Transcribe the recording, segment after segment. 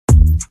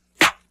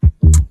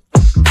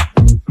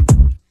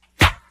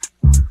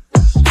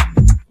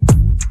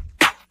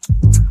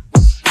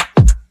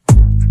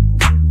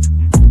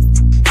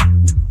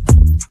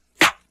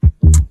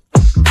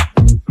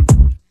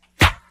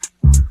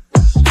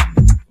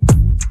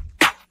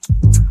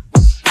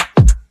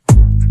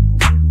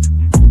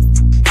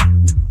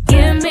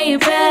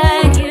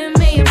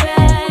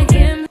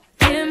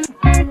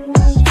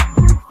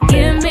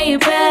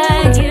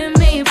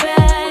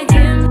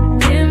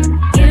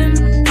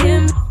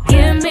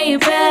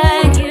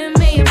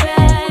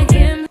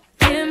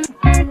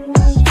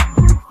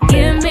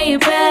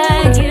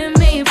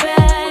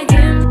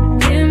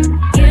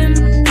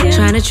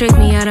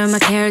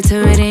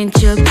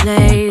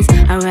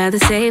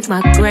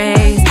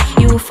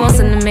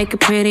make it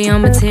pretty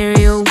on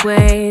material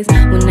ways.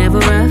 We'll never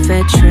rough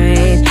at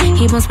trade.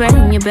 Keep on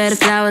spreading your better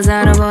flowers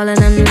out of all of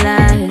them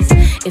lies.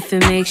 If it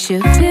makes you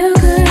feel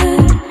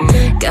good,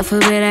 God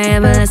forbid I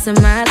ever lessen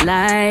my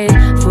life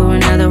for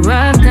another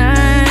rough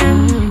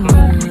time.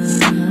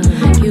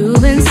 You've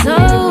been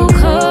so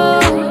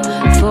cold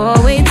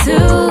for way too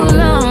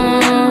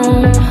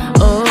long.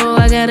 Oh,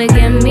 I gotta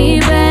get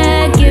me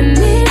back, yeah.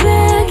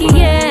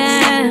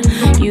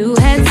 You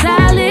had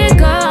solid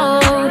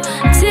gold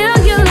till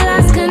you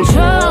lost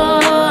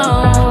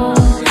control.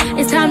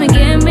 It's time to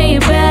get me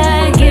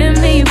back,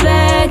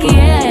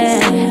 yeah.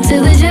 To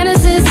the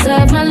genesis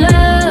of my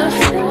love,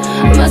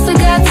 must've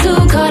got too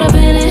caught up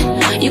in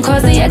it. You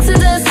caused the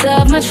exodus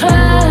of my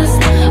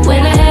trust.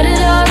 When I had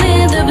it all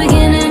in the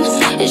beginning,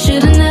 it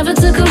should've never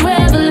took a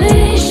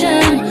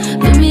revelation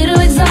for me to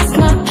exhaust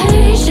my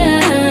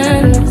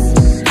patience.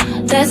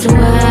 That's why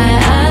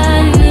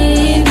I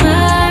need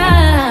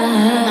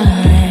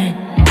mine.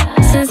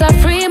 Since I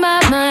freed my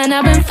mind,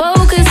 I've been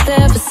focused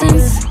ever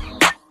since.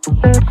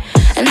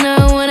 And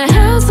now I want a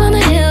house on the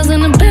hills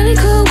and a belly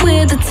cool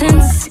with the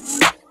tints.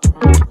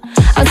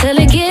 I'll tell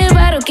it get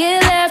right or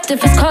get left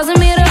if it's causing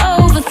me to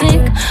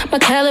overthink. My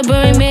caliber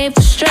ain't made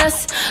for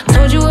stress.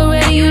 Told you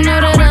already, you know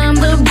that I'm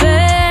the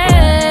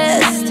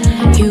best.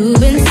 You've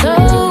been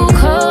so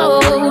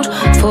cold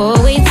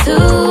for way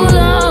too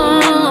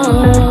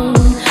long.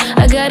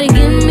 I gotta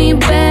get me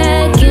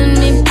back,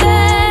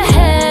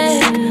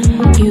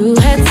 You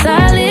had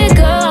solid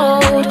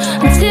gold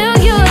until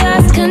you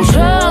lost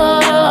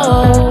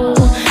control.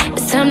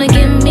 It's time to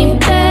get me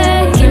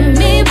back,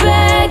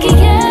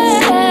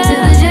 yeah. To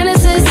the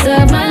genesis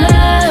of my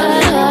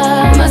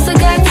love, must've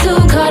got too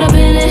caught up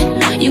in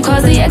it. You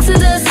caused the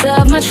exodus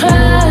of my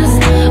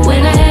trust.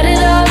 When I had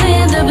it all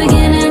in the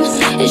beginning,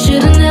 it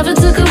should've never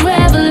took a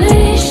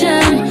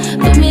revelation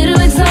for me to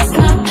exhaust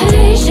my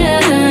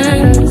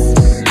patience.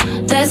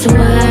 That's why I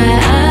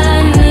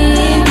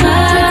need my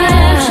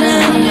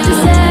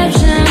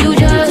deception. You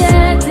just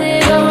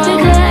rejected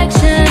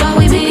collection. Thought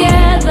we'd be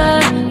together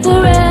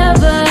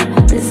forever.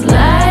 This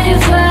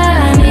life I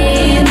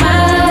need my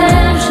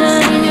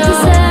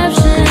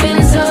deception.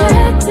 Feeling so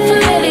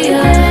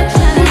familiar.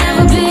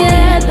 Never be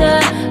together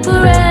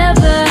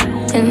forever.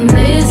 In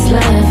this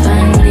life I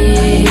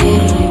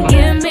need.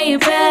 Give me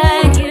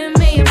back, give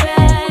me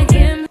back,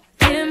 give me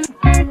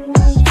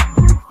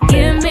back,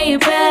 give me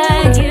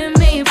back, give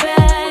me back,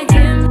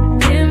 give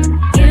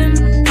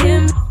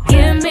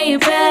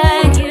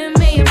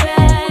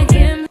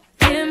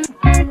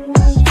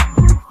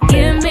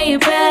me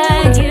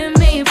back, give me back, give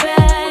me back,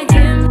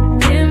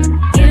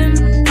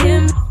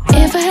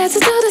 If I had to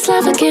do this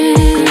life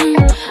again,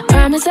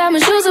 promise I'ma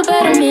choose a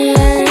better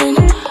man.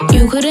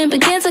 You couldn't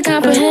begin to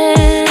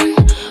comprehend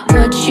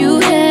what you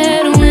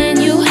had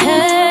when you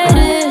had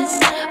it.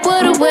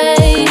 What a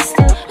waste.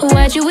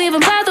 Why'd you even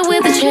bother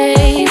with the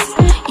chase?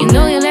 You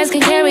know your legs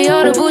can carry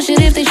all the bullshit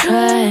if they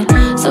try.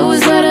 So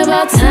it's right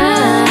about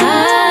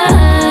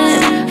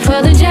time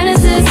for the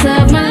genesis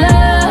of my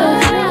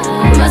love.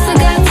 Must've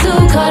got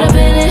too caught up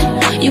in it.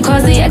 You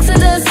caused the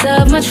exodus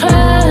of my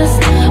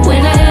trust.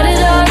 When I had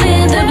it all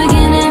in the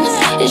beginning,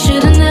 it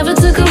should've never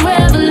took a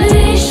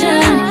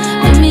revelation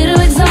for me to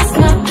exhaust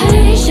my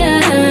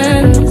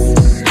patience.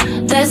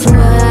 That's why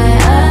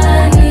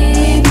I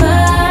need mine.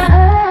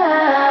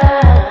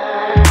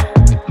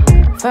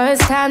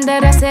 First time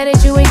that I said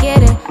it, you ain't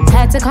get it.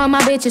 Had to call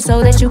my bitches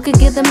so that you could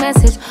get the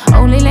message.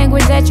 Only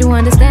language that you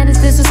understand is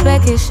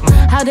disrespectish.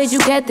 How did you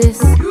get this?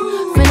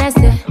 Finesse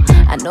it.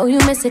 I know you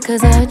miss it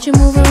cause I heard you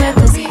moving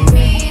reckless.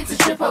 Me to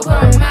trip over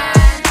a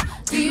mind.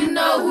 Do you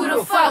know who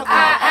the fuck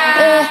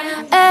I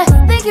am?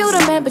 Think you the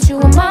man but you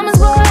a mama's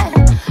boy.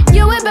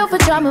 You ain't built for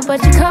drama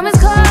but your comments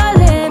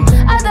calling.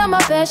 I done my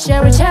best,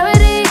 share a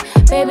charity.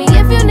 Baby,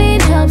 if you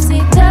need help,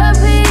 seek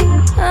therapy.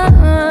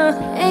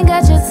 Ain't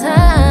got your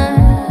time.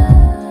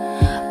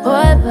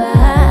 Boy, bye.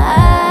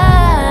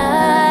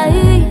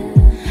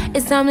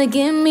 It's time to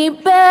get me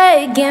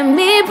back, yeah.